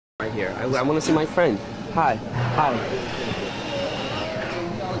Right here. I want to see my friend. Hi. Hi.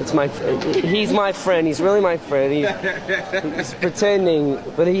 It's my. He's my friend. He's really my friend. He's pretending,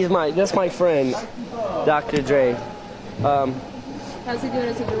 but that's my friend, Dr. Dre. How's he doing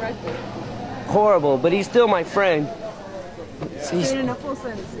as a director? Horrible, but he's still my friend. In a full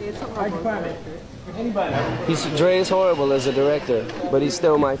sense, it's horrible. Dre is horrible as a director, but he's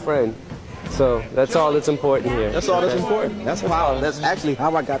still my friend. So that's all that's important here. That's all that's important. That's actually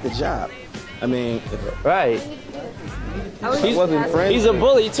how I got the job. I mean, right. He's a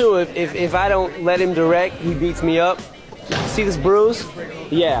bully too. If I don't let him direct, he beats me up. See this bruise?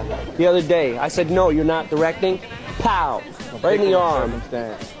 Yeah. The other day, I said, "No, you're not directing." Pow! Right in the arm.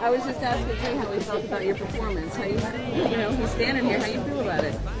 I was just asking Jay how he felt about your performance. How he's standing here. How you feel about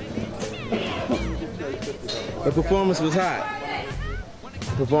it? The performance was hot.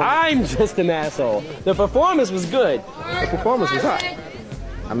 I'm just an asshole. The performance was good. The performance was hot.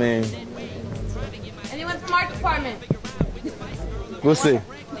 I mean, anyone from art department? We'll see.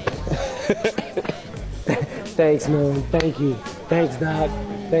 Thanks, man. Thank you. Thanks, Doc.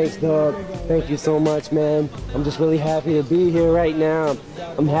 Thanks, dog. Thank you so much, man. I'm just really happy to be here right now.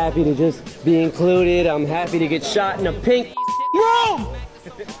 I'm happy to just be included. I'm happy to get shot in a pink room!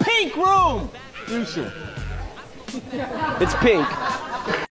 Pink room! You sure? It's pink.